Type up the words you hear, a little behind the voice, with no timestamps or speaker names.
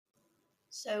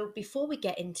So, before we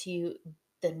get into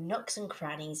the nooks and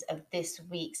crannies of this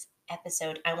week's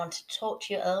episode, I want to talk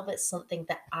to you a little bit something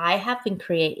that I have been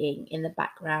creating in the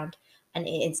background and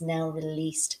it is now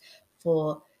released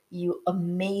for you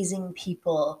amazing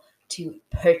people to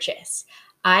purchase.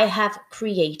 I have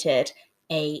created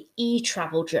a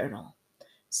e-travel journal.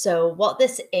 So what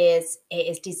this is, it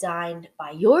is designed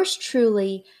by yours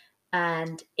truly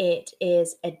and it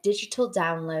is a digital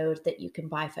download that you can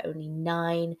buy for only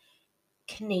 9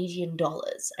 Canadian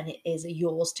dollars, and it is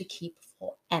yours to keep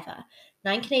forever.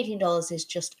 9 Canadian dollars is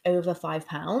just over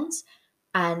 £5,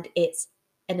 and it's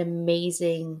an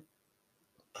amazing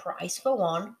price for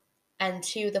one. And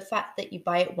two, the fact that you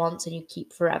buy it once and you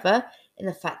keep forever, and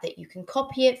the fact that you can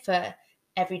copy it for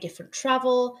every different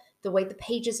travel, the way the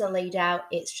pages are laid out,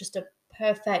 it's just a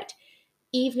perfect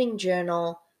evening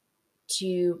journal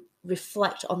to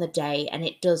reflect on the day, and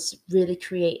it does really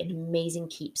create an amazing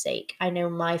keepsake. I know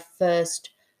my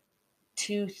first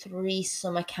 2, 3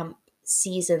 summer camp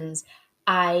seasons,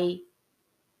 I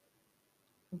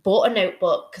bought a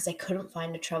notebook because I couldn't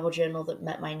find a travel journal that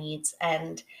met my needs.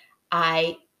 And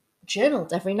I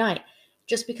journaled every night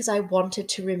just because I wanted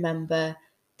to remember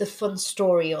the fun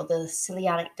story or the silly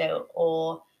anecdote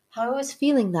or how I was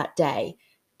feeling that day.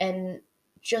 And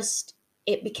just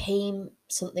it became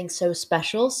something so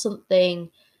special,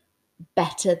 something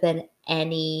better than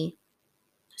any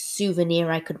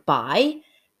souvenir I could buy,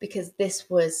 because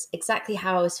this was exactly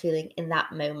how I was feeling in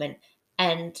that moment.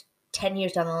 And 10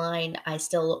 years down the line, I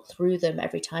still look through them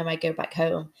every time I go back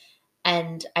home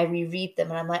and I reread them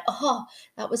and I'm like, oh,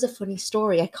 that was a funny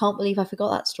story. I can't believe I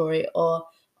forgot that story. Or,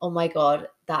 oh my God,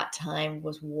 that time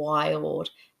was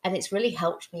wild. And it's really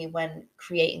helped me when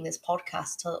creating this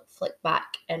podcast to flick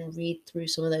back and read through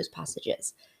some of those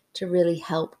passages to really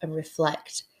help and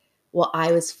reflect what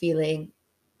I was feeling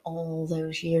all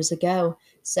those years ago.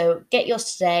 So get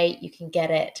yours today. You can get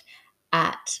it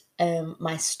at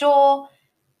my store.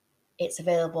 It's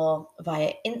available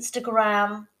via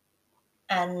Instagram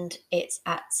and it's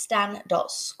at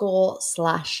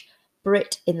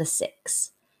stan.score/Brit in the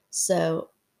six.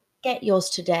 So get yours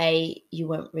today. You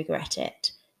won't regret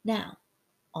it. Now,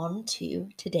 on to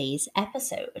today's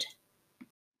episode.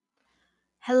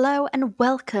 Hello and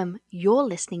welcome. You're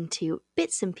listening to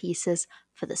Bits and Pieces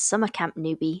for the Summer Camp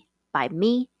Newbie by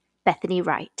me, Bethany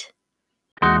Wright.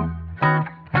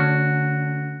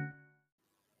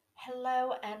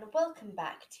 Hello and welcome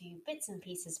back to Bits and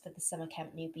Pieces for the Summer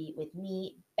Camp Newbie with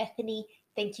me, Bethany.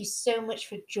 Thank you so much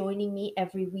for joining me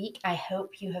every week. I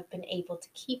hope you have been able to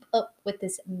keep up with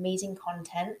this amazing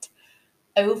content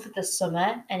over the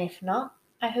summer, and if not,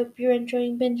 I hope you're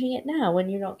enjoying binging it now when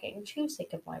you're not getting too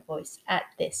sick of my voice at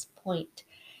this point.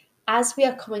 As we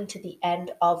are coming to the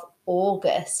end of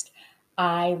August,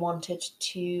 I wanted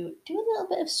to do a little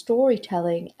bit of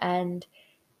storytelling and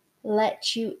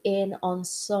let you in on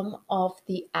some of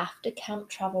the after camp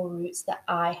travel routes that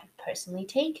I have personally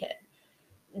taken.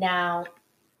 Now,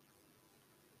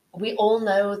 we all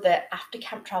know that after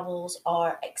camp travels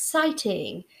are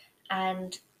exciting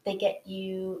and they get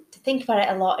you to think about it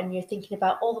a lot, and you're thinking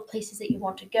about all the places that you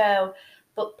want to go,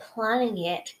 but planning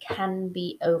it can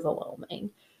be overwhelming.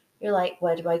 You're like,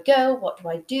 where do I go? What do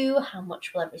I do? How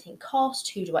much will everything cost?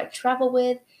 Who do I travel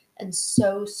with? And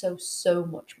so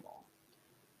much more.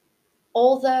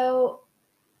 Although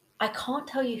I can't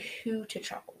tell you who to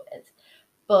travel with,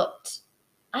 but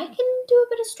I can do a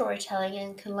bit of storytelling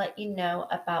and can let you know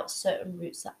about certain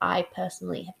routes that I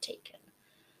personally have taken.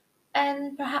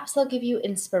 And perhaps they'll give you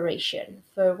inspiration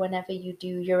for whenever you do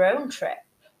your own trip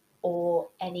or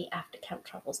any after camp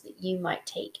travels that you might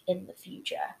take in the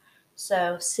future.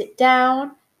 So sit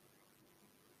down,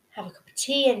 have a cup of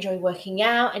tea, enjoy working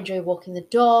out, enjoy walking the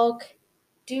dog,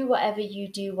 do whatever you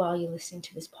do while you're listening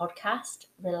to this podcast,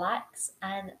 relax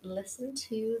and listen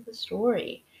to the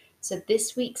story. So,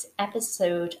 this week's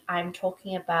episode, I'm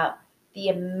talking about the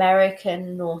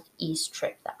American Northeast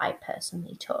trip that I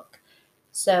personally took.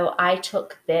 So, I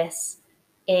took this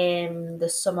in the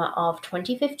summer of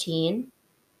 2015.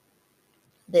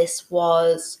 This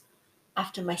was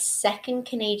after my second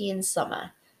Canadian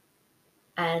summer,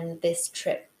 and this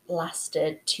trip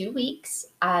lasted 2 weeks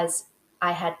as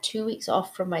I had 2 weeks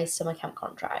off from my summer camp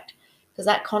contract. Because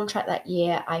that contract that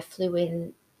year, I flew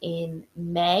in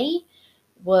May,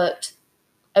 worked,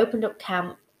 opened up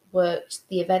camp, worked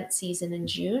the event season in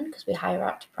June because we hire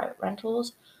out to private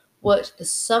rentals, worked the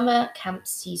summer camp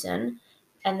season,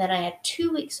 and then I had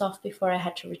 2 weeks off before I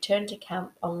had to return to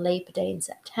camp on Labor Day in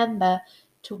September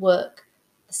to work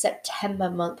the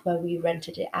September month where we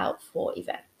rented it out for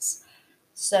events.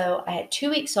 So I had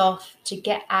 2 weeks off to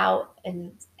get out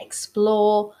and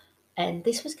explore And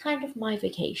this was kind of my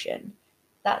vacation.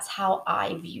 That's how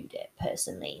I viewed it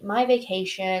personally. My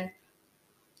vacation,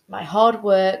 my hard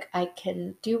work, I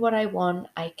can do what I want,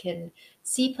 I can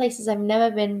see places I've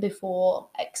never been before,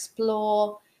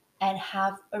 explore, and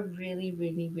have a really,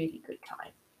 really, really good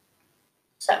time.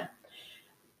 So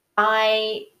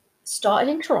I started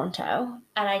in Toronto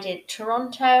and I did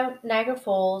Toronto, Niagara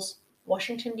Falls,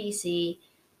 Washington, D.C.,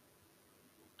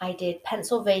 I did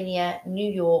Pennsylvania,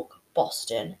 New York,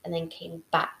 Boston, and then came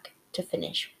back to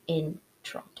finish in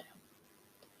Toronto.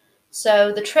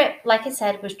 So the trip, like I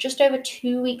said, was just over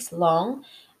 2 weeks long,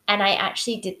 and I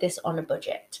actually did this on a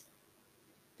budget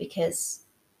because,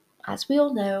 as we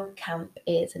all know, camp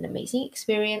is an amazing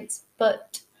experience,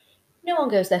 but no one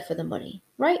goes there for the money,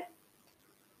 right?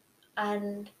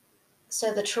 And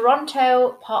so the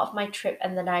Toronto part of my trip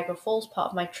and the Niagara Falls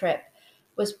part of my trip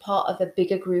was part of a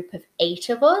bigger group of 8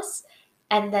 of us.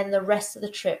 And then the rest of the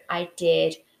trip I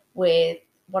did with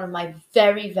one of my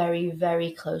very, very,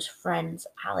 very close friends,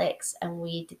 Alex, and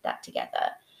we did that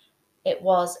together. It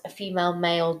was a female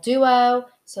male duo,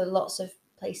 so lots of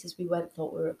places we went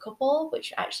thought we were a couple,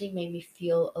 which actually made me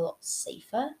feel a lot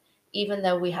safer, even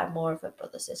though we had more of a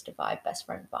brother sister vibe, best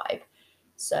friend vibe.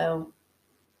 So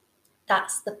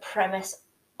that's the premise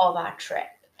of our trip.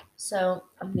 So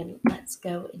let's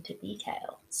go into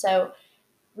detail. So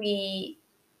we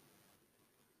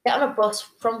get on a bus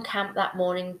from camp that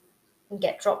morning and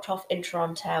get dropped off in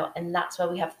Toronto, and that's where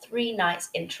we have 3 nights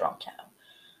in Toronto.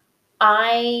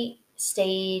 I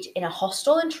stayed in a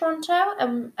hostel in Toronto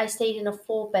and I stayed in a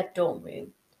 4 bed dorm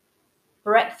room.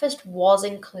 Breakfast was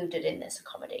included in this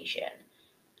accommodation.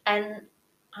 And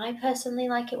I personally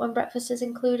like it when breakfast is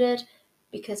included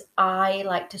because I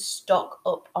like to stock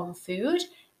up on food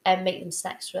and make them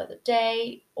snacks throughout the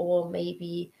day, or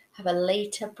maybe have a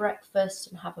later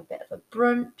breakfast and have a bit of a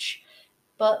brunch.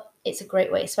 But it's a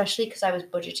great way, especially because I was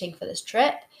budgeting for this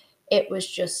trip. It was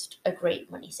just a great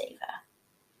money saver.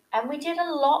 And we did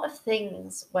a lot of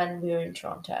things when we were in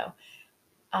Toronto.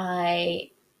 I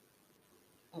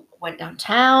went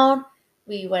downtown.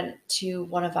 We went to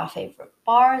one of our favorite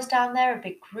bars down there, a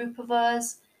big group of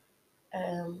us.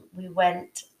 We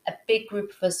went, a big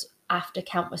group of us after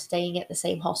camp was staying at the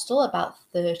same hostel, about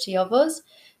 30 of us.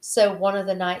 So one of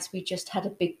the nights we just had a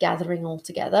big gathering all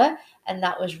together, and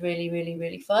that was really, really,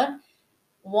 really fun.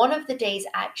 One of the days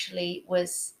actually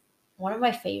was one of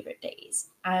my favorite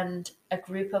days, and a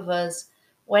group of us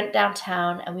went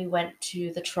downtown and we went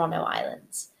to the Toronto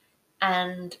Islands.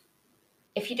 And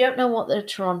if you don't know what the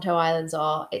Toronto Islands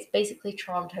are, it's basically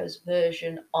Toronto's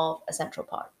version of a Central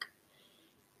Park,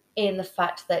 in the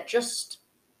fact that just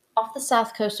off the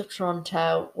south coast of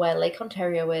Toronto, where Lake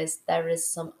Ontario is, there is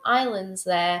some islands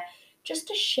there,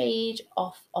 just a shade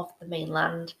off of the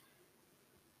mainland.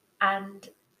 And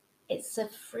it's a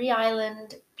free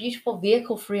island, beautiful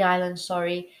vehicle free island,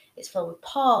 sorry. It's filled with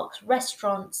parks,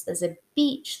 restaurants, there's a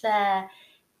beach there.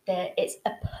 It's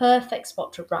a perfect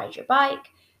spot to ride your bike,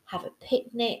 have a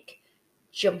picnic,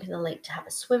 jump in the lake to have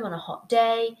a swim on a hot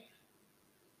day.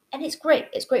 And it's great.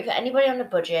 It's great for anybody on a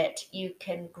budget. You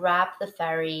can grab the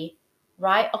ferry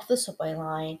right off the subway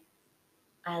line,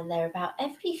 and they're about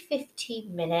every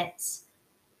 15 minutes.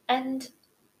 And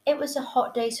it was a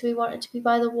hot day, so we wanted to be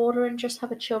by the water and just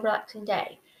have a chill, relaxing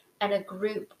day. And a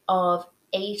group of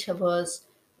 8 of us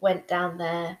went down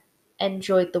there,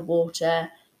 enjoyed the water,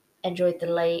 enjoyed the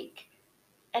lake,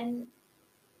 and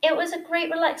it was a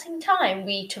great, relaxing time.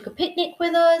 We took a picnic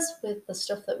with us with the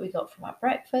stuff that we got from our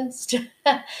breakfast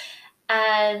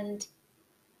and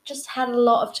just had a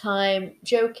lot of time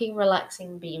joking,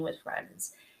 relaxing, being with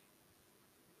friends.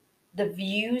 The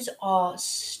views are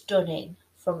stunning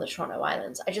from the Toronto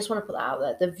Islands. I just want to put that out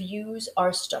there. The views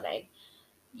are stunning.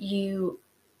 You,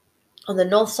 on the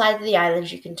north side of the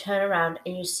island, you can turn around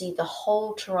and you see the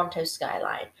whole Toronto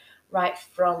skyline, right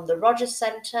from the Rogers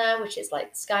Centre, which is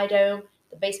like the Sky Dome,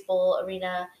 the baseball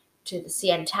arena, to the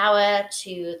CN Tower,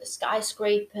 to the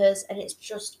skyscrapers, and it's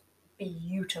just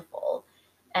beautiful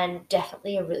and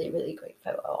definitely a really, really great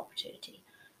photo opportunity.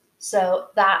 So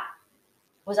that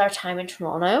was our time in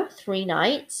Toronto, 3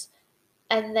 nights.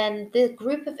 And then the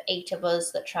group of 8 of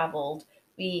us that traveled,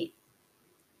 we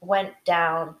went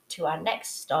down to our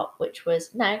next stop, which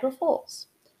was Niagara Falls.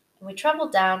 And we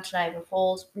traveled down to Niagara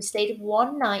Falls. We stayed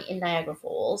 1 night in Niagara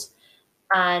Falls,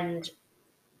 and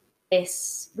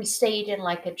this we stayed in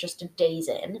like just a days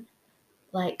in.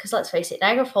 Like, because let's face it,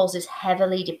 Niagara Falls is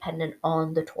heavily dependent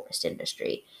on the tourist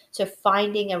industry. So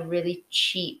finding a really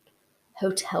cheap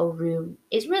hotel room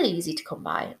is really easy to come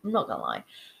by. I'm not gonna lie.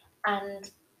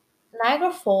 And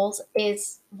Niagara Falls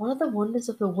is one of the wonders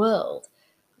of the world.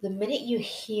 The minute you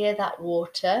hear that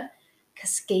water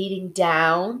cascading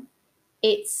down.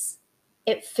 It's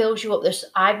it fills you up.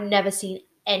 I've never seen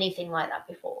anything like that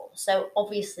before. So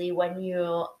obviously when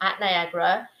you're at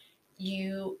Niagara,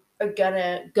 you are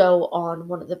gonna go on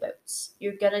one of the boats.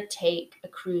 You're gonna take a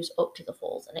cruise up to the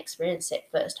falls and experience it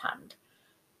firsthand.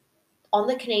 On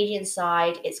the Canadian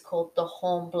side, it's called the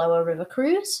Hornblower River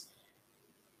Cruise.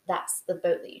 That's the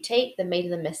boat that you take. The Maid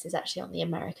of the Mist is actually on the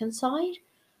American side.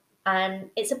 And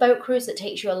it's a boat cruise that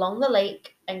takes you along the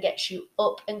lake and gets you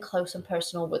up and close and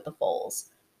personal with the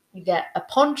falls. You get a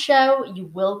poncho, you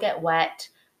will get wet,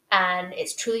 and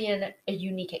it's truly a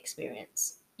unique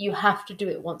experience. You have to do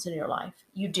it once in your life.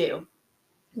 You do.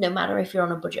 No matter if you're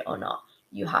on a budget or not,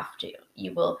 you have to.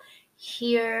 You will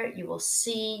hear, you will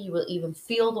see, you will even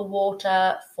feel the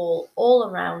water fall all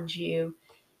around you.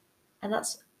 And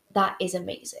that is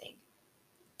amazing.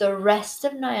 The rest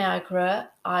of Niagara,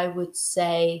 I would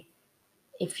say,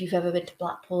 if you've ever been to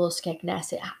Blackpool or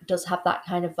Skegness, it does have that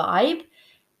kind of vibe,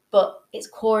 but it's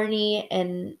corny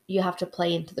and you have to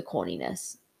play into the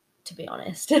corniness, to be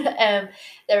honest. There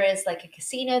is like a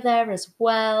casino there as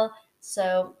well.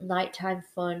 So, nighttime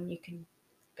fun, you can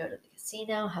go to the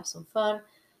casino, have some fun.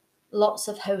 Lots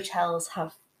of hotels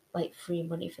have like free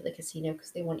money for the casino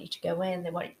because they want you to go in,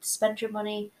 they want you to spend your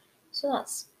money. So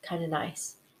that's kind of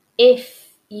nice. If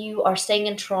you are staying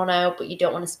in Toronto but you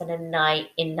don't want to spend a night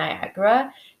in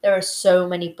Niagara, there are so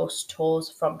many bus tours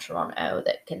from Toronto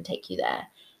that can take you there.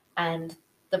 And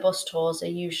the bus tours are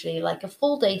usually like a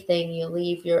full day thing. You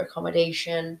leave your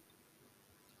accommodation,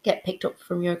 get picked up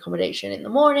from your accommodation in the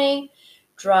morning,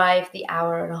 drive the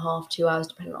hour and a half, 2 hours,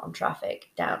 depending on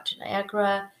traffic, down to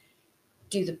Niagara,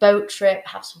 do the boat trip,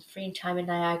 have some free time in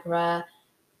Niagara,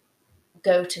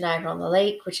 go to Niagara on the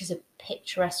Lake, which is a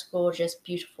picturesque, gorgeous,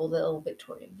 beautiful little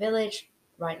Victorian village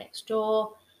right next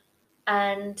door.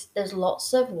 And there's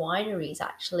lots of wineries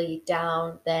actually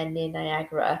down there near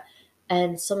Niagara.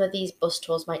 And some of these bus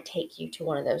tours might take you to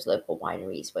one of those local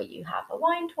wineries where you have a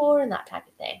wine tour and that type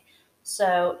of thing.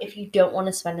 So if you don't want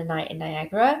to spend a night in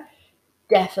Niagara,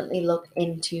 definitely look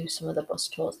into some of the bus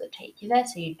tours that take you there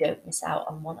so you don't miss out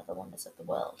on one of the wonders of the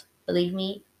world. Believe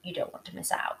me, you don't want to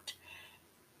miss out.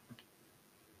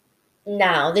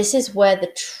 Now, this is where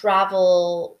the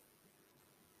travelness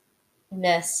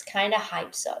kind of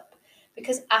hypes up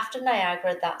because after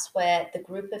Niagara, that's where the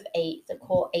group of eight, the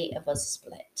core eight of us,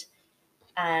 split.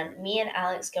 And me and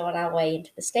Alex go on our way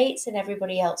into the States, and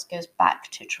everybody else goes back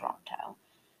to Toronto.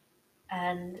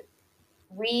 And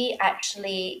we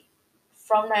actually,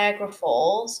 from Niagara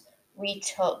Falls, we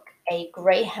took a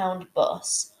Greyhound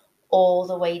bus all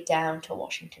the way down to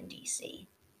Washington, D.C.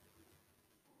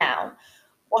 Now,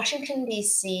 Washington,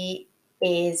 D.C.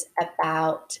 is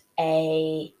about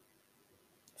a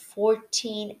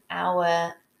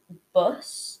 14-hour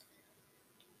bus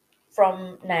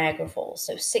from Niagara Falls,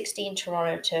 so 16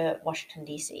 Toronto to Washington,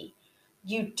 D.C.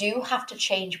 You do have to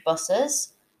change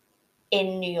buses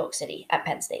in New York City at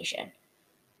Penn Station.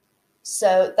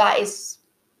 So that is,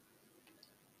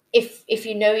 if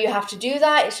you know you have to do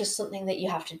that, it's just something that you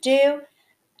have to do.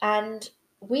 And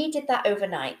we did that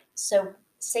overnight. So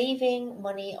saving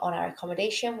money on our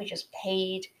accommodation, we just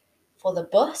paid for the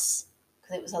bus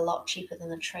because it was a lot cheaper than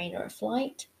the train or a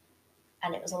flight.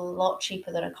 And it was a lot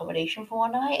cheaper than accommodation for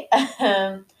one night.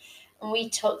 And we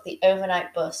took the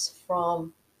overnight bus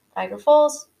from Niagara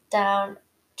Falls down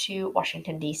to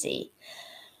Washington, D.C.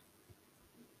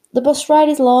 The bus ride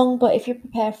is long, but if you're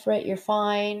prepared for it, you're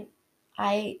fine.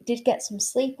 I did get some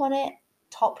sleep on it.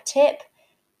 Top tip,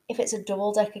 if it's a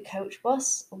double decker coach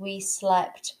bus, we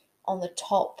slept on the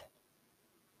top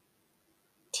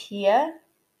tier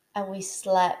and we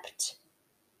slept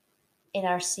in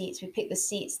our seats. We picked the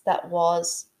seats that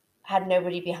had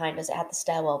nobody behind us. It had the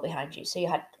stairwell behind you. So you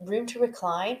had room to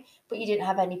recline, but you didn't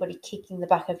have anybody kicking the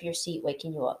back of your seat,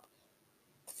 waking you up.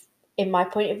 In my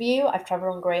point of view, I've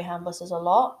traveled on Greyhound buses a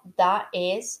lot. That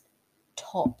is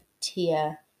top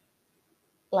tier,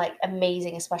 like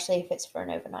amazing, especially if it's for an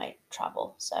overnight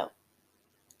travel. So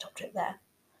top tip there.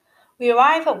 We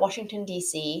arrive at Washington,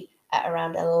 D.C. at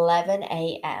around 11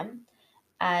 a.m.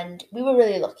 and we were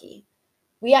really lucky.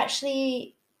 We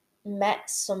actually met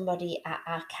somebody at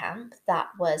our camp that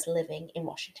was living in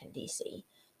Washington, D.C.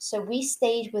 So we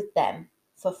stayed with them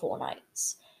for 4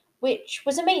 nights, which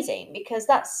was amazing because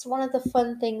that's one of the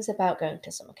fun things about going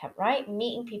to summer camp, right?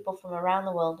 Meeting people from around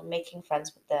the world and making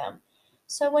friends with them.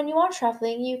 So when you are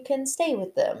traveling, you can stay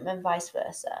with them and vice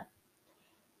versa.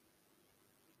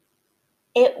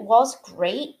 It was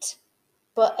great.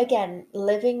 But again,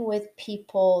 living with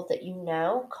people that you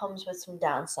know comes with some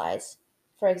downsides.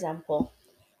 For example,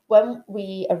 when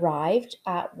we arrived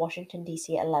at Washington,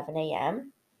 D.C. at 11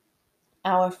 a.m.,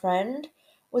 our friend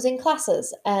was in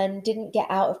classes and didn't get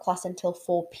out of class until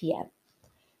 4 p.m.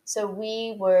 So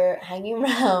we were hanging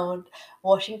around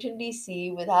Washington,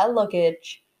 D.C. with our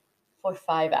luggage for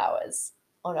 5 hours.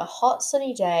 On a hot,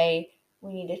 sunny day,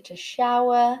 we needed to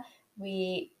shower.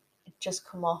 We had just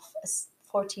come off a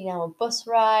 14-hour bus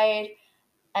ride,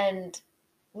 and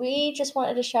we just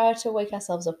wanted a shower to wake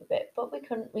ourselves up a bit, but we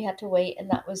couldn't. We had to wait, and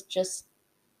that was just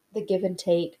the give and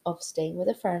take of staying with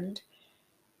a friend.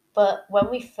 But when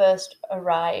we first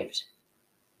arrived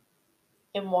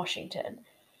in Washington,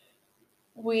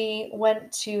 we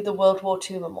went to the World War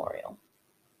II Memorial.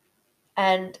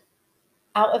 And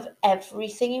out of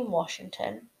everything in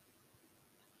Washington,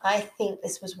 I think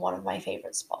this was one of my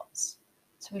favorite spots.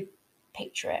 So we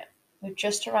picture it. We've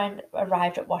just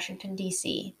arrived at Washington,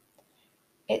 D.C.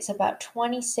 It's about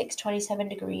 26, 27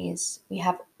 degrees. We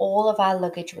have all of our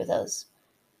luggage with us.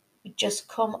 We just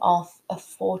come off a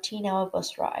 14-hour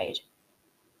bus ride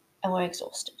and we're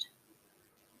exhausted.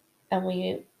 And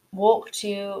we walk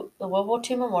to the World War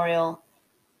II Memorial,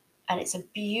 and it's a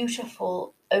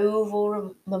beautiful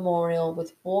oval memorial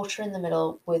with water in the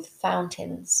middle with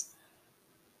fountains.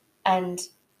 And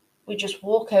we just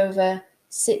walk over,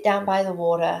 sit down by the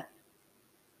water,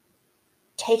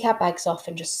 take our bags off,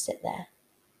 and just sit there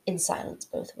in silence,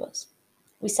 both of us.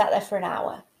 We sat there for an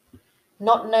hour,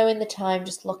 not knowing the time,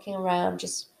 just looking around,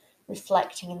 just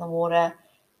reflecting in the water.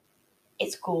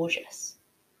 It's gorgeous.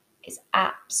 It's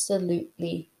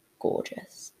absolutely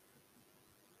gorgeous.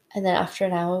 And then after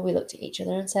an hour, we looked at each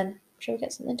other and said, "Shall we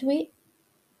get something to eat?"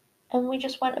 And we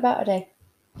just went about our day.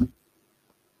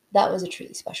 That was a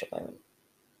truly special moment.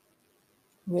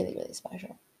 Really, really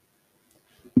special.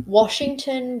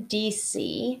 Washington,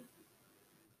 D.C.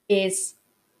 is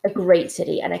a great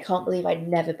city, and I can't believe I'd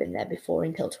never been there before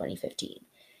until 2015.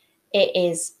 It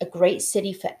is a great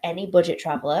city for any budget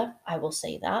traveler, I will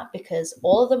say that, because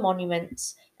all of the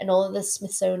monuments and all of the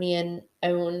Smithsonian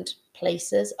owned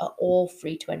places are all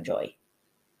free to enjoy.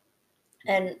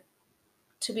 And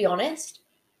to be honest,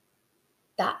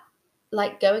 that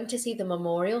like going to see the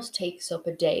memorials takes up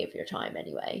a day of your time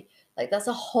anyway. Like that's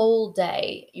a whole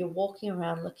day. You're walking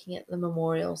around looking at the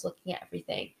memorials, looking at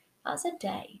everything. That's a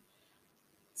day.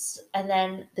 And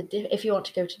then if you want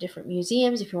to go to different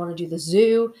museums, if you want to do the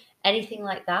zoo, anything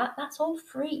like that, that's all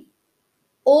free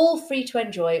to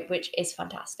enjoy, which is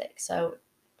fantastic. So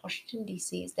Washington,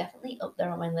 D.C. is definitely up there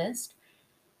on my list.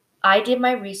 I did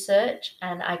my research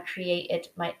and I created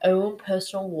my own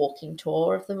personal walking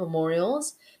tour of the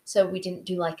memorials. So we didn't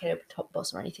do like a top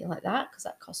bus or anything like that because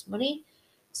that costs money.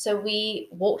 So we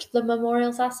walked the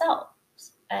memorials ourselves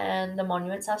and the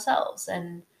monuments ourselves.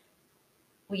 And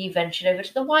we ventured over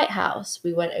to the White House.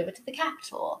 We went over to the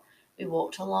Capitol. We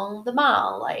walked along the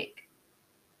Mall. Like,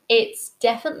 it's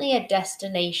definitely a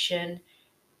destination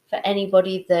for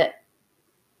anybody that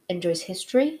enjoys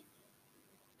history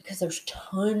because there's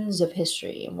tons of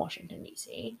history in Washington,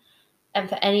 D.C. And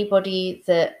for anybody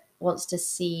that wants to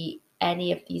see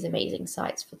any of these amazing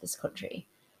sites for this country.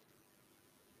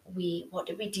 What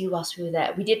did we do whilst we were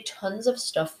there? We did tons of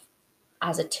stuff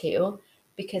as a two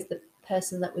because the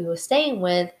person that we were staying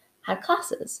with had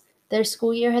classes. Their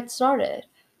school year had started.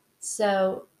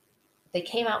 So they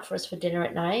came out for us for dinner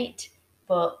at night,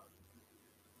 but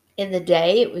in the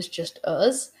day it was just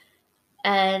us.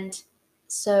 And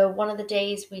so one of the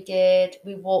days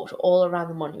we walked all around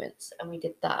the monuments and we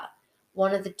did that.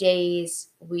 One of the days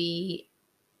we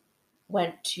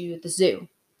went to the zoo,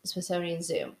 the Smithsonian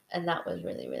Zoo, and that was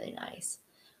really, really nice.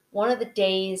 One of the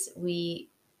days we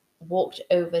walked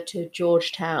over to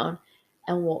Georgetown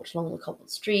and walked along the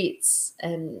cobbled streets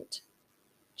and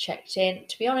checked in.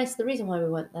 To be honest, the reason why we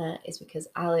went there is because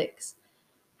Alex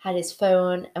had his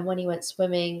phone, and when he went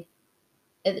swimming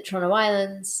at the Toronto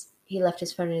Islands, he left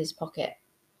his phone in his pocket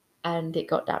and it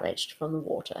got damaged from the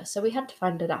water. So we had to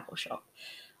find an Apple shop,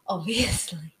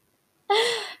 obviously.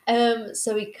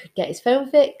 So we could get his phone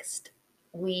fixed.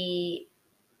 We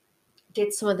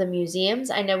did some of the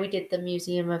museums. I know we did the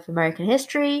Museum of American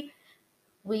History.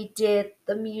 We did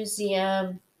the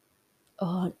Museum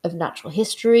of Natural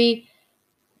History.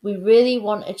 We really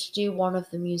wanted to do one of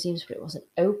the museums, but it wasn't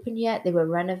open yet. They were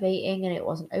renovating and it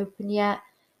wasn't open yet.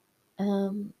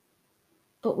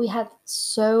 But we had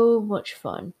so much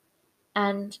fun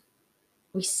and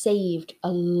we saved a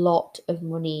lot of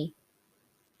money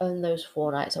on those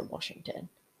 4 nights at Washington.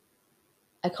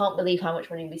 I can't believe how much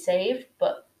money we saved,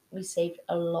 but we saved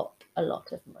a lot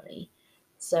of money.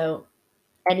 So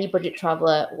any budget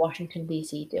traveler, Washington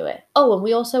DC, do it. Oh, and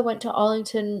we also went to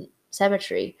Arlington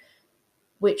Cemetery,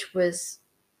 which was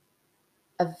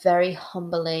a very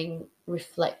humbling,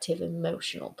 reflective,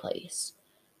 emotional place.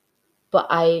 But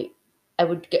I I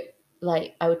would go,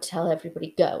 like, I would tell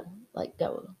everybody go, like,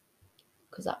 go,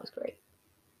 because that was great.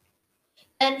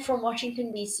 Then from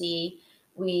Washington, D.C.,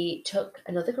 we took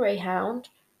another Greyhound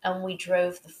and we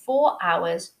drove the 4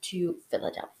 hours to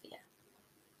Philadelphia.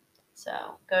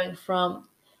 So going from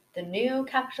the new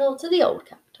capital to the old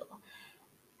capital.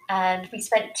 And we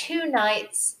spent 2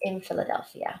 nights in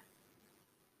Philadelphia.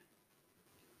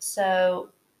 So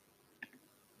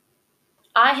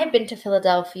I had been to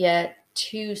Philadelphia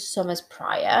 2 summers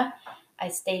prior. I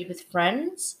stayed with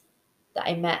friends that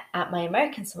I met at my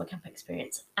American summer camp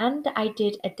experience, and I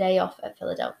did a day off at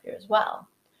Philadelphia as well.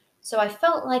 So I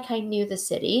felt like I knew the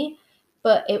city,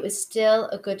 but it was still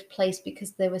a good place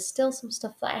because there was still some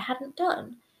stuff that I hadn't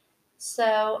done.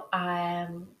 So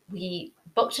we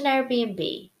booked an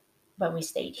Airbnb when we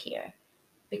stayed here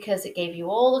because it gave you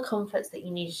all the comforts that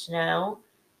you needed to know.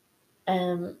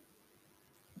 Um,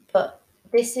 but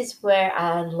this is where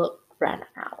our luck ran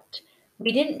out.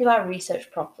 We didn't do our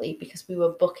research properly because we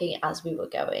were booking as we were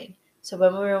going. So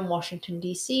when we were in Washington,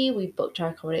 D.C., we booked our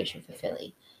accommodation for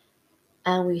Philly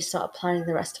and we started planning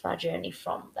the rest of our journey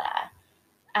from there.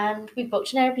 And we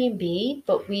booked an Airbnb,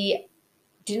 but we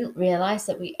didn't realize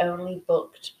that we only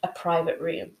booked a private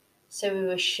room. So we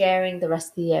were sharing the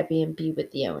rest of the Airbnb with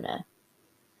the owner.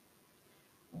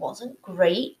 Wasn't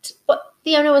great, but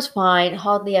the owner was fine,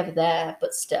 hardly ever there,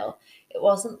 but still, it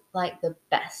wasn't like the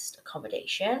best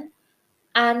accommodation.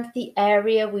 And the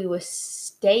area we were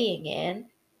staying in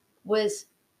was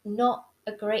not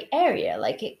a great area.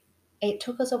 Like it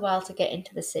took us a while to get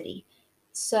into the city.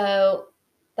 So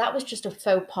that was just a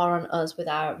faux pas on us with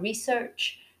our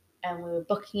research. And we were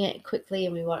booking it quickly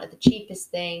and we wanted the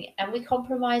cheapest thing. And we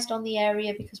compromised on the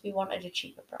area because we wanted a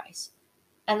cheaper price.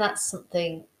 And that's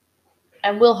something,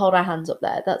 and we'll hold our hands up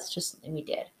there. That's just something we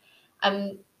did.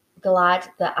 I'm glad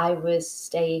that I was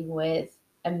staying with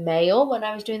a male when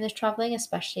I was doing this traveling,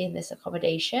 especially in this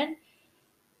accommodation,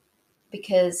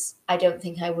 because I don't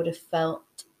think I would have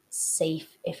felt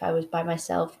safe if I was by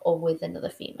myself or with another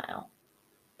female.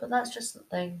 But that's just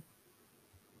something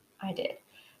I did.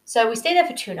 So we stayed there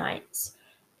for 2 nights.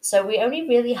 So we only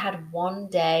really had one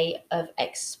day of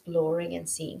exploring and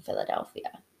seeing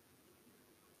Philadelphia.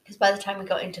 Because by the time we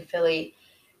got into Philly,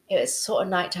 it was sort of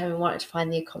nighttime. We wanted to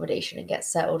find the accommodation and get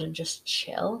settled and just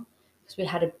chill. Because we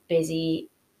had a busy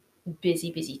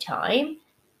time.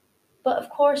 But of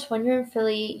course, when you're in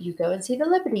Philly, you go and see the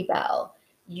Liberty Bell.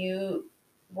 You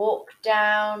walk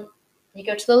down, you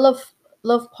go to the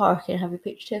Love Park and have your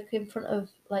picture taken in front of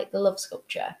like the Love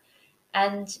sculpture.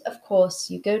 And of course,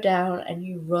 you go down and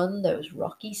you run those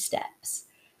rocky steps,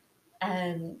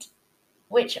 and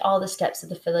which are the steps of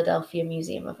the Philadelphia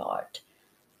Museum of Art.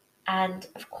 And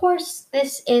of course,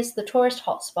 this is the tourist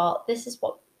hotspot. This is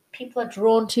what people are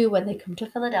drawn to when they come to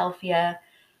Philadelphia.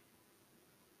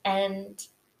 And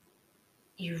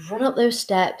you run up those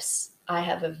steps. I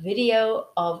have a video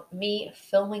of me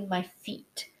filming my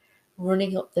feet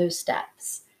running up those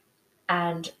steps.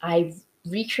 And I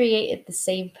recreated the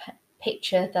same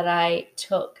picture that I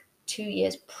took 2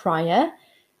 years prior,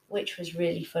 which was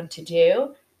really fun to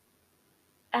do.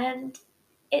 And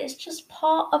it's just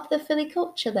part of the Philly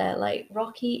culture there. Like,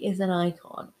 Rocky is an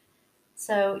icon.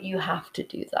 So you have to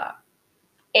do that.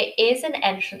 It is an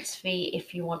entrance fee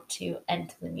if you want to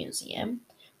enter the museum,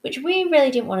 which we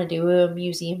really didn't want to do. We were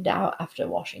museumed out after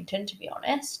Washington, to be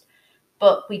honest.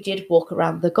 But we did walk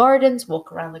around the gardens,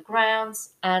 walk around the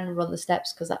grounds, and run the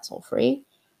steps because that's all free.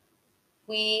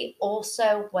 We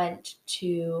also went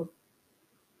to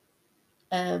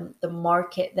the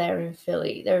market there in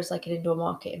Philly. There's like an indoor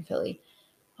market in Philly.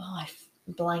 Oh,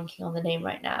 I'm blanking on the name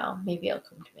right now. Maybe it'll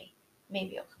come to me.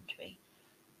 Maybe it'll come to me.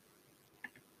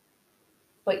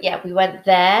 But yeah, we went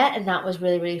there and that was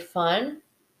really, really fun.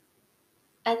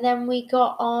 And then we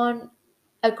got on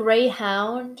a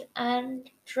Greyhound and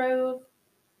drove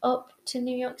up to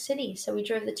New York City. So we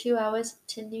drove the 2 hours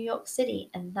to New York City,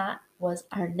 and that was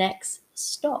our next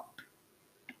stop.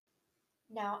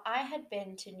 Now, I had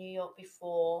been to New York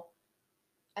before.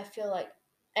 I feel like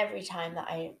every time that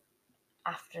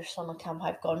after summer camp,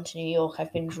 I've gone to New York,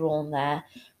 I've been drawn there.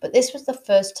 But this was the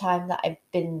first time that I've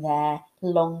been there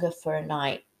longer for a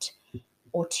night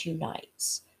or 2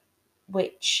 nights,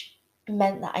 which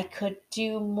meant that I could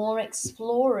do more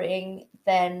exploring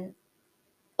than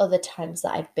other times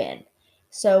that I've been.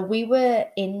 So we were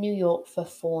in New York for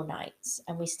 4 nights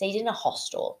and we stayed in a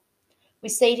hostel. We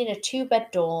stayed in a 2-bed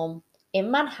dorm in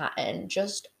Manhattan,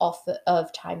 just off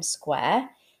of Times Square,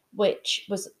 which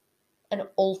was an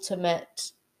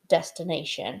ultimate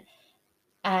destination.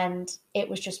 And it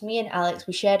was just me and Alex.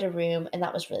 We shared a room and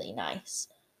that was really nice.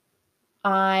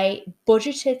 I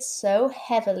budgeted so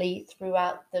heavily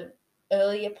throughout the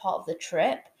earlier part of the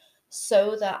trip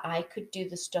so that I could do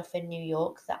the stuff in New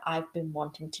York that I've been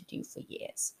wanting to do for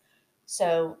years.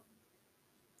 So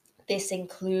this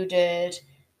included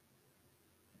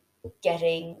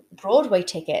getting Broadway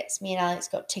tickets. Me and Alex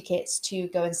got tickets to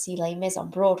go and see Les Mis on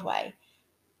Broadway.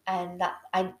 And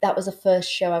that was the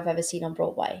first show I've ever seen on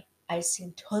Broadway. I've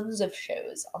seen tons of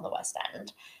shows on the West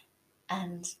End,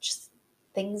 and just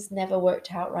things never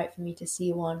worked out right for me to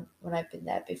see one when I've been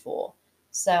there before.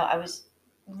 So I was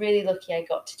really lucky I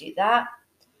got to do that.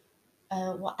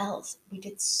 What else? We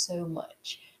did so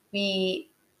much. We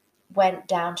went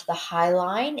down to the High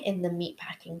Line in the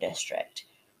meatpacking district,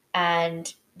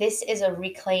 and this is a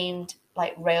reclaimed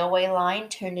like railway line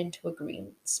turned into a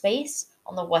green space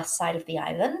on the west side of the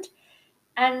island,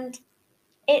 and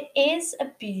it is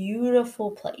a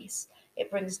beautiful place. It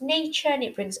brings nature and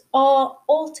it brings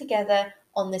all together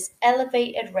on this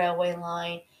elevated railway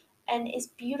line, and it's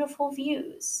beautiful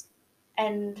views.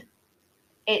 And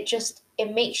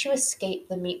it makes you escape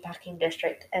the meatpacking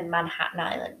district and Manhattan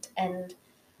Island and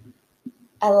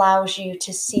allows you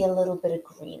to see a little bit of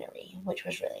greenery, which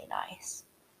was really nice.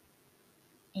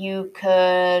 You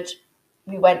could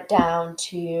we went down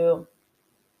to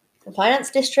the finance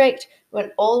district,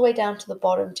 went all the way down to the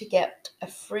bottom to get a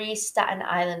free Staten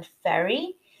Island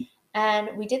ferry. And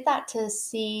we did that to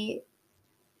see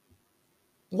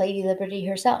Lady Liberty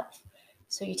herself.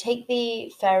 So you take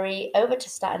the ferry over to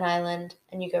Staten Island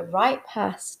and you go right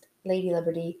past Lady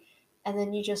Liberty, and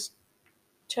then you just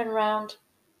turn around,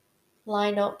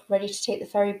 line up, ready to take the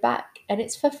ferry back. And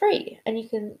it's for free. And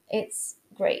it's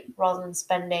great rather than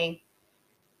spending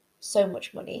so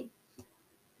much money.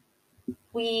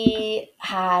 We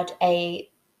had a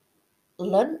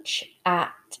lunch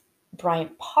at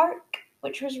Bryant Park,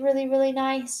 which was really, really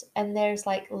nice. And there's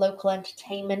like local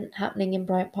entertainment happening in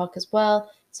Bryant Park as well.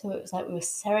 So it was like we were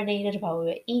serenaded while we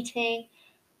were eating.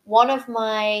 One of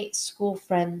my school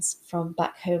friends from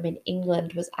back home in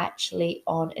England was actually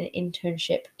on an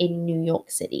internship in New York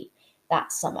City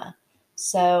that summer.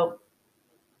 So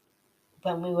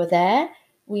when we were there,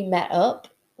 we met up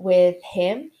with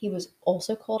him. He was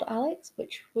also called Alex,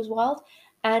 which was wild.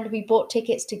 And we bought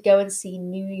tickets to go and see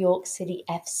New York City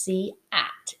FC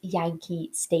at Yankee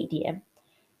Stadium.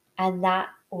 And that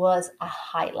was a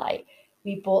highlight.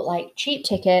 We bought like cheap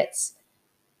tickets.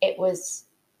 It was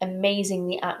amazing.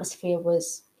 The atmosphere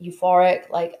was euphoric.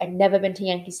 Like, I'd never been to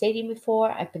Yankee Stadium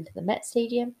before. I've been to the Met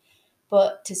Stadium.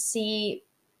 But to see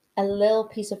a little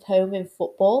piece of home in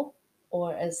football,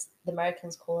 or as the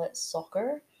Americans call it,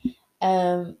 soccer,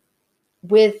 um,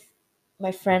 with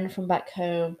my friend from back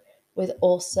home, with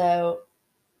also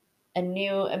a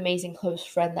new amazing close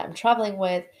friend that I'm traveling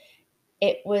with,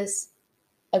 it was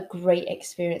a great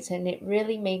experience. And it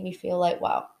really made me feel like,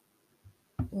 wow,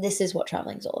 this is what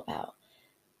traveling's all about.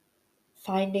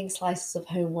 Finding slices of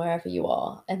home wherever you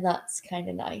are. And that's kind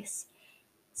of nice.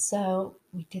 So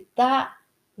we did that.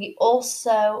 We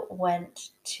also went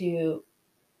to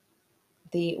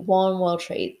the One World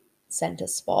Trade Center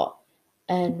spot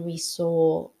and we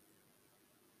saw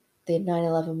the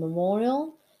 9/11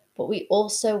 memorial, but we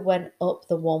also went up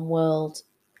the One World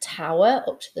Tower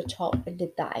up to the top and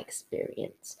did that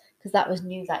experience because that was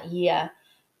new that year.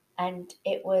 And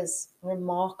it was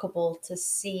remarkable to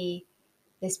see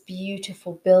this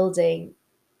beautiful building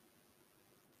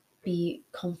be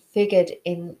configured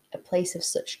in a place of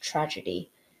such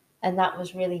tragedy. And that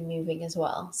was really moving as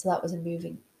well. So that was a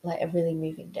really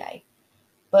moving day.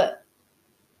 But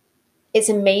it's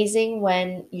amazing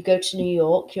when you go to New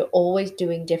York, you're always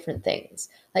doing different things.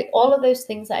 Like all of those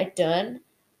things that I'd done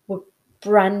were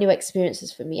brand new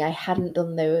experiences for me. I hadn't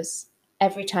done those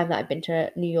every time that I've been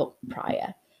to New York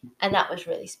prior. And that was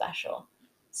really special.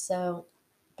 So,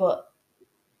 but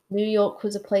New York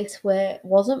was a place where it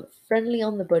wasn't friendly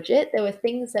on the budget. There were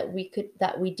things that we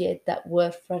did that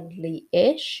were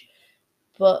friendly-ish,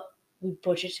 but we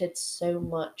budgeted so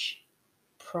much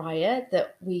prior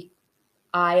that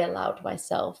I allowed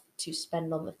myself to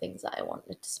spend on the things that I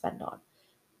wanted to spend on.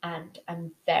 And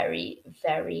I'm very,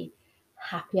 very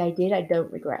happy I did. I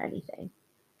don't regret anything.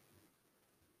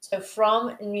 So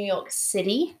from New York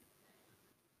City,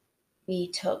 we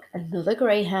took another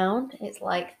Greyhound. It's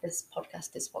like this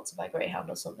podcast is sponsored by Greyhound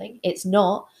or something. It's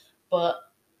not, but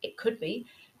it could be.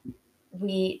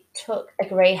 We took a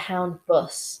Greyhound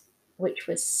bus, which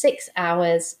was 6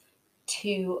 hours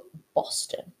to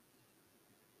Boston.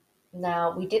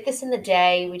 Now, we did this in the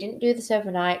day. We didn't do this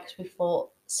overnight because we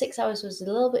thought 6 hours was a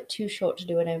little bit too short to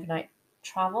do an overnight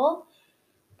travel.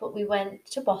 But we went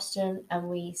to Boston and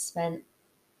we spent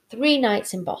 3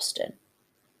 nights in Boston.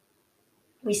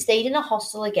 We stayed in a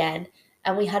hostel again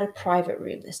and we had a private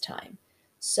room this time.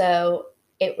 So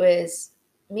it was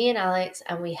me and Alex,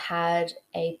 and we had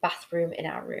a bathroom in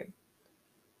our room.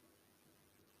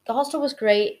 The hostel was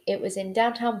great. It was in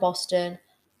downtown Boston,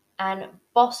 and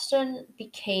Boston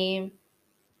became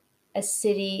a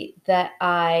city that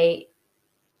I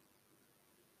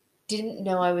didn't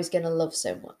know I was going to love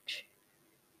so much.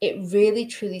 It really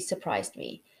truly surprised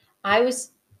me. I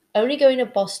was only going to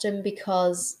Boston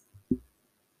because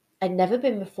I'd never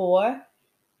been before,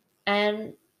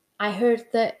 and I heard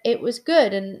that it was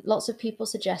good and lots of people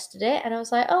suggested it, and I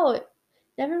was like, "Oh, it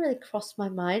never really crossed my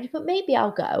mind, but maybe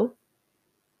I'll go."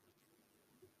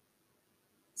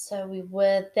 So we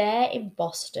were there in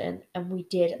Boston and we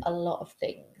did a lot of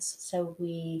things. So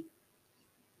we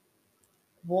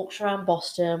walked around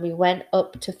Boston, we went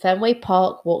up to Fenway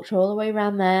Park, walked all the way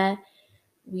around there.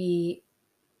 We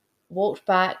walked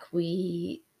back,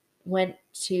 we went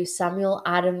to Samuel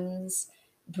Adams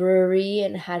Brewery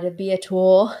and had a beer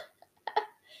tour.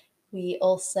 We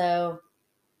also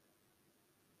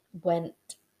went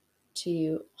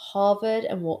to Harvard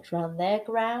and walked around their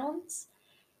grounds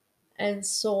and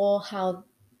saw how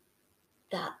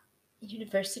that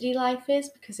university life is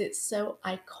because it's so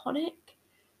iconic.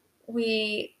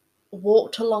 We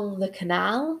walked along the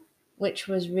canal, which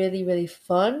was really, really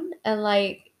fun. And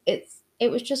like it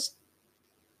was just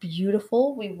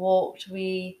beautiful. We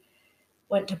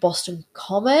went to Boston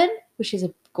Common, which is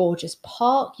a gorgeous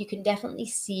park. You can definitely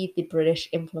see the British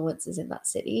influences in that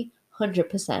city,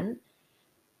 100%.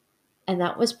 And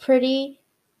that was pretty.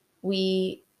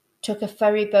 We took a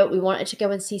ferry boat. We wanted to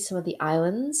go and see some of the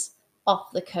islands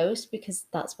off the coast because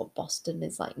that's what Boston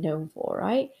is like known for,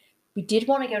 right? We did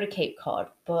want to go to Cape Cod,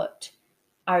 but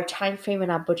our time frame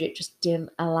and our budget just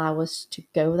didn't allow us to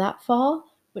go that far,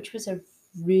 which was a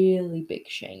really big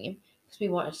shame because we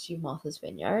wanted to do Martha's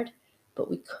Vineyard, but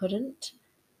we couldn't.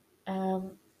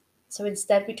 Um, so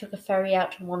instead, we took a ferry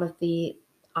out to one of the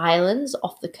islands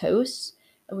off the coast,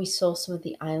 and we saw some of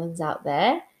the islands out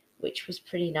there, which was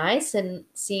pretty nice. And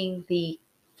seeing the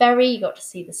ferry, you got to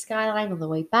see the skyline on the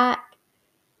way back.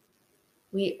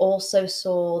 We also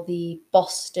saw the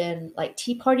Boston like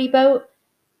Tea Party boat,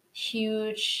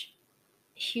 huge,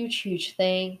 huge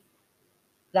thing.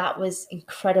 That was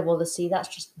incredible to see.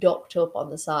 That's just docked up on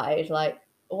the side, like,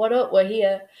 what up, we're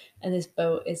here. And this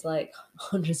boat is like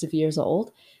hundreds of years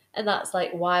old. And that's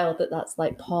like wild that that's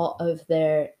like part of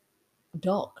their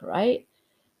dock, right?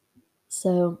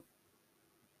 So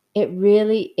it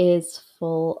really is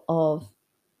full of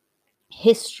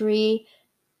history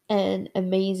and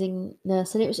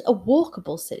amazingness. And it was a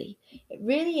walkable city. It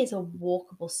really is a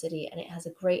walkable city, and it has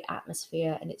a great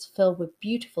atmosphere, and it's filled with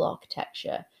beautiful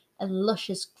architecture and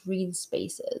luscious green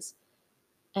spaces.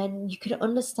 And you can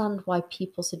understand why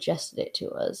people suggested it to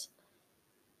us.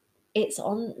 It's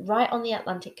on right on the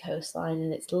Atlantic coastline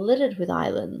and it's littered with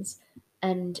islands,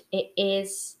 and it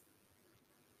is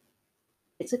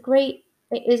a great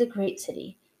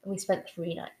city. And we spent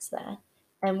 3 nights there,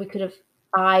 and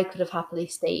I could have happily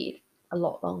stayed a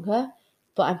lot longer,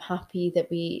 but I'm happy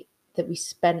that we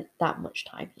spent that much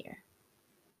time here.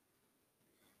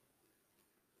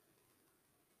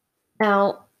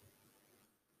 Now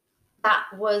that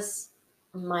was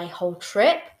my whole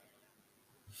trip.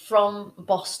 From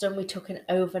Boston, we took an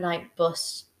overnight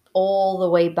bus all the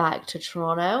way back to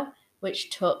Toronto, which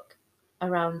took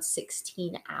around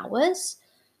 16 hours.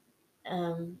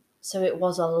 So it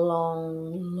was a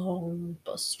long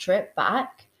bus trip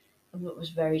back, and it was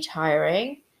very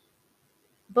tiring.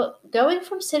 But going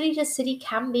from city to city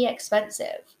can be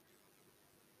expensive,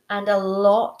 and a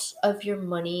lot of your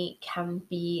money can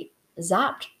be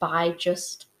zapped by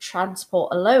just transport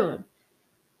alone.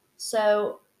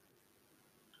 So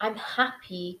I'm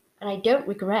happy and I don't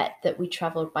regret that we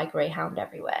traveled by Greyhound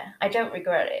everywhere. I don't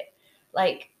regret it.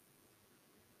 Like,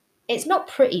 it's not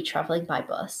pretty traveling by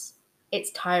bus. It's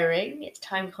tiring, it's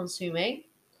time consuming,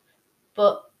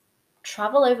 but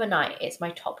travel overnight is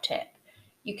my top tip.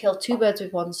 You kill two birds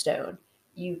with one stone.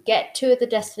 You get to the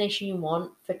destination you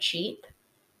want for cheap,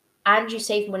 and you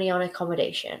save money on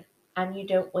accommodation, and you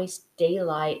don't waste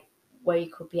daylight where you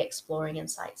could be exploring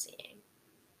and sightseeing.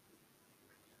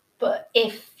 But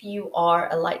if you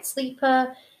are a light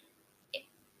sleeper,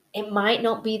 it might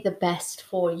not be the best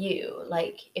for you.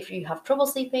 Like, if you have trouble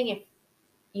sleeping, if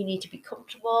you need to be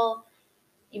comfortable,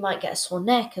 you might get a sore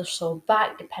neck or sore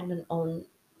back depending on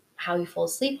how you fall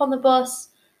asleep on the bus.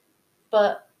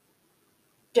 But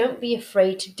don't be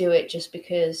afraid to do it just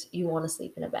because you want to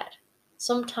sleep in a bed.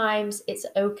 Sometimes it's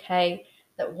okay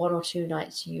that 1 or 2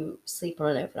 nights you sleep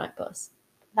on an overnight bus.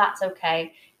 That's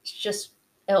okay. It's just,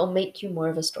 it'll make you more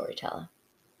of a storyteller.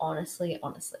 Honestly,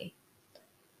 honestly.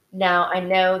 Now, I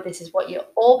know this is what you've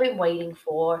all been waiting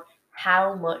for.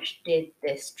 How much did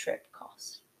this trip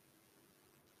cost?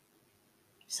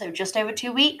 So, just over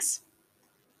 2 weeks,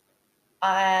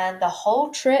 and the whole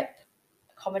trip,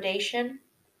 accommodation,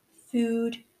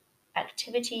 food,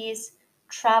 activities,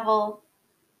 travel,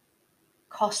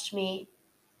 cost me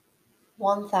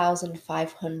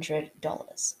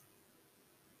 $1,500.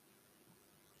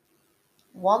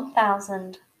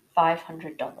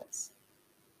 $1,500.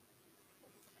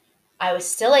 I was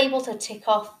still able to tick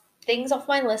off things off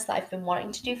my list that I've been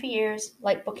wanting to do for years,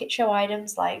 like bucket show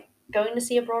items, like going to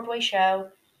see a Broadway show.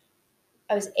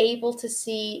 I was able to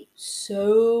see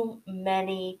so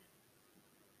many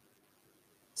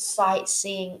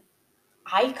sightseeing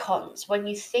icons. When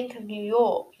you think of New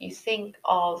York, you think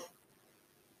of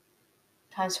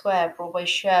Times Square, Broadway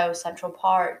show, Central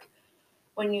Park.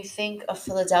 When you think of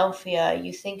Philadelphia,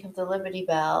 you think of the Liberty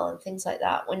Bell and things like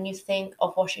that. When you think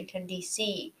of Washington,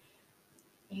 D.C.,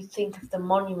 you think of the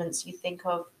monuments, you think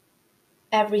of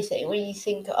everything. When you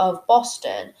think of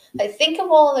Boston, like think of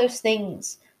all those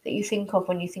things that you think of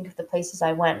when you think of the places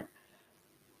I went.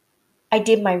 I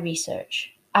did my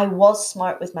research. I was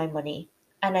smart with my money,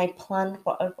 and I planned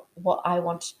what I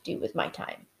wanted to do with my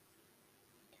time.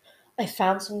 I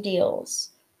found some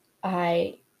deals.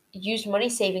 I used money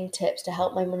saving tips to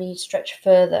help my money stretch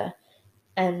further,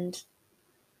 and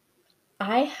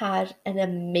I had an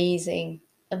amazing,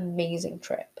 amazing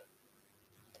trip.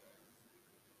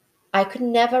 I could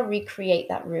never recreate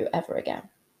that route ever again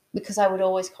because I would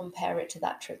always compare it to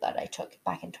that trip that I took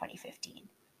back in 2015.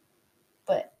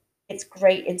 But it's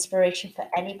great inspiration for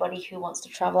anybody who wants to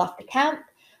travel after camp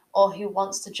or who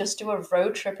wants to just do a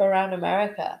road trip around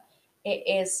America. It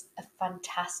is a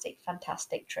fantastic,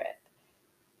 fantastic trip.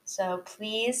 So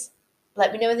please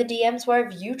let me know in the DMs where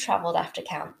have you traveled after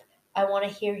camp. I want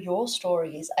to hear your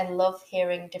stories. I love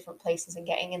hearing different places and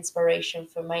getting inspiration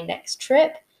for my next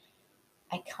trip.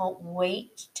 I can't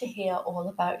wait to hear all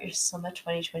about your summer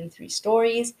 2023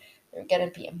 stories. They're going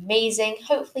to be amazing.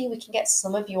 Hopefully, we can get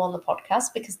some of you on the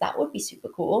podcast because that would be super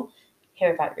cool.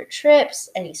 Hear about your trips,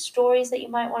 any stories that you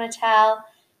might want to tell.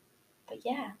 But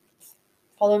yeah,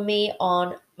 follow me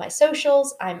on my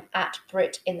socials. I'm at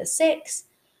Brit in the Six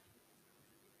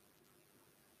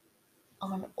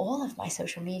on all of my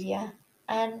social media.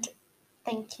 And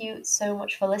thank you so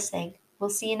much for listening. We'll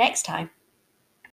see you next time.